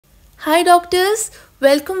Hi doctors,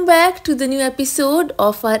 welcome back to the new episode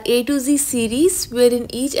of our A to Z series, where in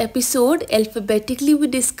each episode alphabetically we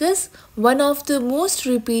discuss one of the most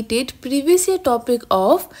repeated previous year topic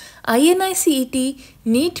of INI-CET,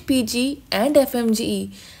 NEET PG and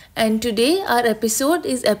FMGE. And today our episode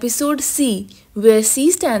is episode C, where C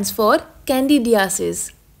stands for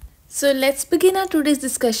Candidiasis. So let's begin our today's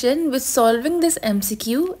discussion with solving this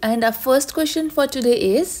MCQ, and our first question for today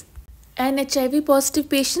is: an HIV positive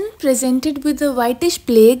patient presented with a whitish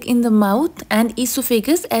plague in the mouth and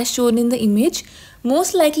esophagus as shown in the image.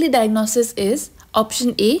 Most likely diagnosis is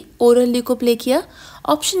option A, oral leukoplakia,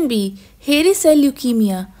 option B, hairy cell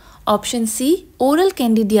leukemia, option C, oral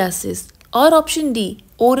candidiasis, or option D,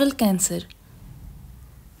 oral cancer.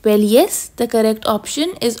 Well, yes, the correct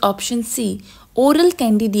option is option C, oral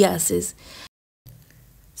candidiasis.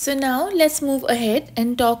 So now let's move ahead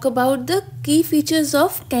and talk about the key features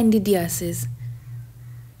of candidiasis.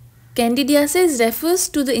 Candidiasis refers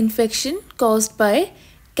to the infection caused by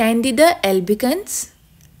Candida albicans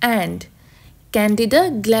and Candida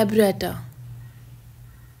glabrata.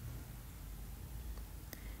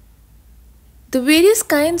 The various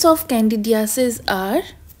kinds of candidiasis are: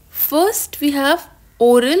 first we have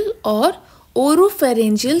oral or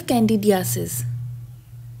oropharyngeal candidiasis.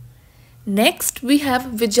 Next, we have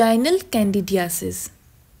vaginal candidiasis.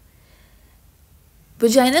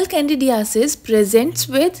 Vaginal candidiasis presents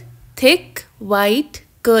with thick, white,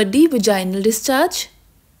 curdy vaginal discharge,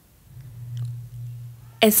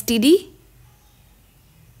 STD,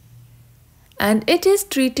 and it is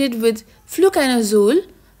treated with fluconazole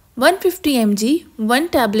 150 mg 1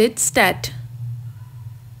 tablet stat.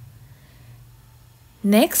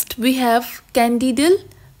 Next, we have candidal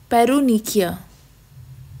paronychia.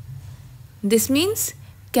 This means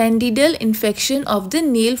candidal infection of the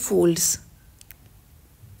nail folds.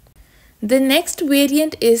 The next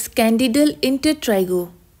variant is candidal intertrigo.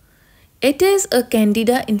 It is a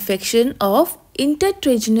candida infection of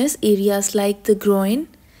intertriginous areas like the groin,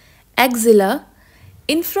 axilla,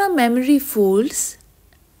 inframammary folds,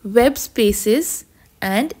 web spaces,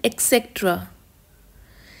 and etc.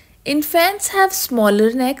 Infants have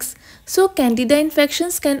smaller necks, so candida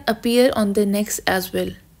infections can appear on the necks as well.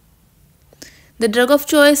 The drug of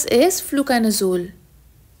choice is fluconazole.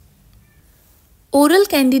 Oral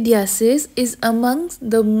candidiasis is among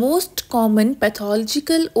the most common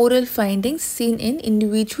pathological oral findings seen in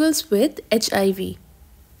individuals with HIV.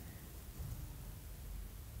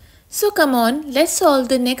 So come on, let's solve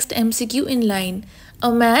the next MCQ in line.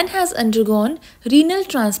 A man has undergone renal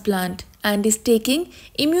transplant and is taking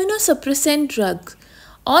immunosuppressant drugs.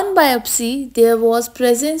 On biopsy, there was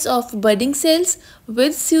presence of budding cells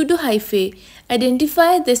with pseudohyphae.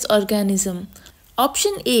 Identify this organism.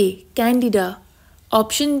 Option A, Candida.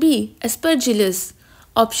 Option B, Aspergillus.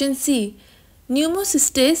 Option C,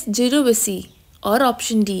 Pneumocystis jirovecii. Or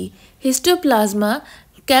option D, Histoplasma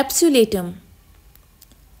capsulatum.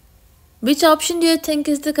 Which option do you think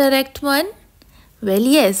is the correct one? Well,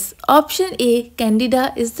 yes, option A,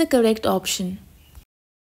 Candida, is the correct option.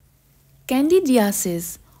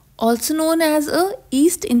 Candidiasis, also known as a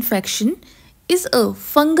yeast infection, is a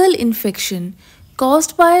fungal infection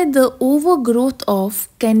caused by the overgrowth of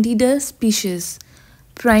Candida species,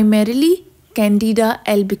 primarily Candida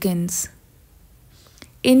albicans.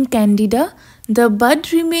 In Candida, the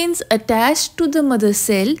bud remains attached to the mother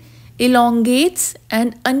cell, elongates,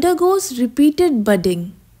 and undergoes repeated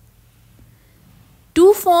budding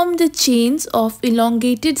to form the chains of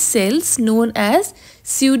elongated cells known as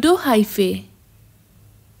pseudohyphae.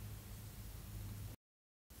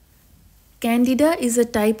 Candida is a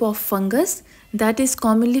type of fungus that is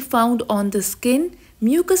commonly found on the skin,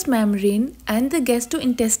 mucous membrane, and the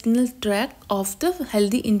gastrointestinal tract of the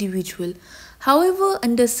healthy individual. However,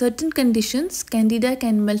 under certain conditions, Candida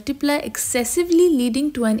can multiply excessively,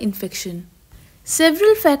 leading to an infection.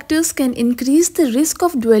 Several factors can increase the risk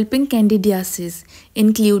of developing candidiasis,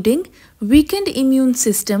 including weakened immune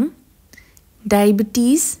system,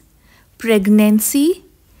 diabetes, pregnancy,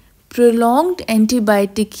 prolonged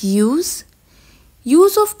antibiotic use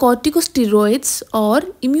of corticosteroids or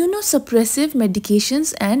immunosuppressive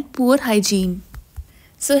medications, and poor hygiene.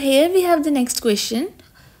 So here we have the next question.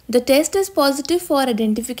 The test is positive for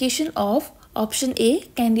identification of option A,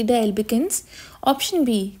 Candida albicans, option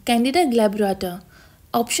B, Candida glabrata,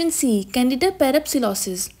 option C, Candida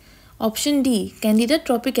parapsilosis, option D, Candida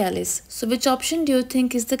tropicalis. So which option do you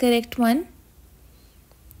think is the correct one?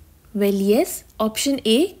 Well, yes, option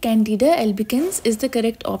A, Candida albicans, is the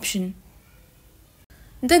correct option.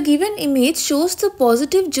 The given image shows the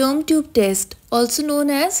positive germ tube test, also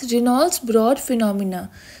known as Reynolds Broad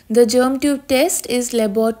phenomena. The germ tube test is a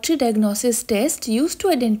laboratory diagnosis test used to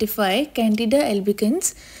identify Candida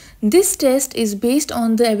albicans. This test is based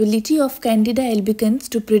on the ability of Candida albicans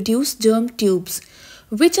to produce germ tubes,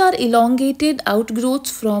 which are elongated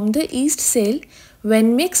outgrowths from the yeast cell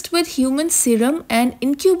when mixed with human serum and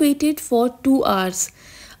incubated for 2 hours.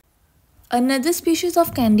 Another species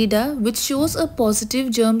of Candida which shows a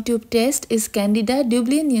positive germ tube test is Candida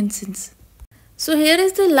dubliniensis. So here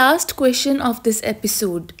is the last question of this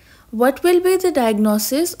episode. What will be the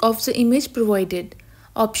diagnosis of the image provided?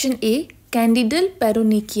 Option A, Candidal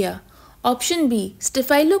paronychia. Option B,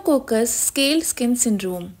 Staphylococcus scale skin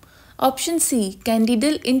syndrome. Option C,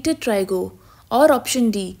 Candidal intertrigo. Or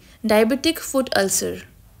option D, diabetic foot ulcer.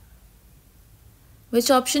 Which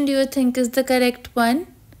option do you think is the correct one?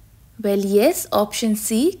 Well, yes, option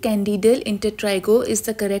C, Candidal intertrigo is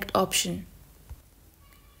the correct option.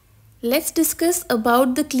 Let's discuss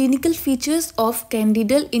about the clinical features of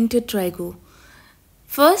Candidal intertrigo.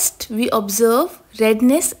 First, we observe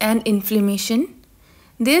redness and inflammation.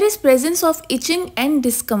 There is presence of itching and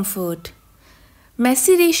discomfort.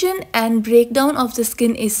 Maceration and breakdown of the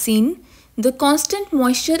skin is seen. The constant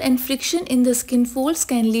moisture and friction in the skin folds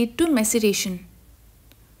can lead to maceration.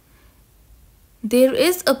 There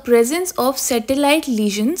is a presence of satellite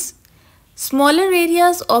lesions, smaller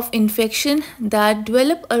areas of infection that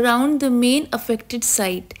develop around the main affected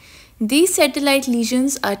site. These satellite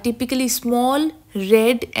lesions are typically small,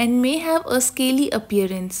 red, and may have a scaly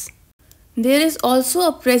appearance. There is also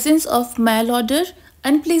a presence of malodor,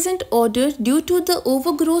 unpleasant odor due to the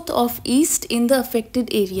overgrowth of yeast in the affected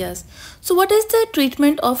areas. So what is the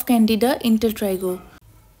treatment of Candida intertrigo?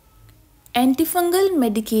 Antifungal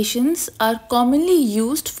medications are commonly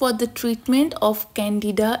used for the treatment of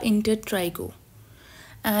Candida intertrigo.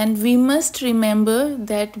 And we must remember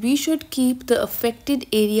that we should keep the affected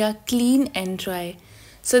area clean and dry.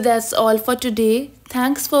 So that's all for today.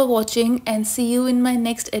 Thanks for watching and see you in my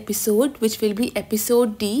next episode, which will be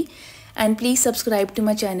episode D. And please subscribe to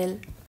my channel.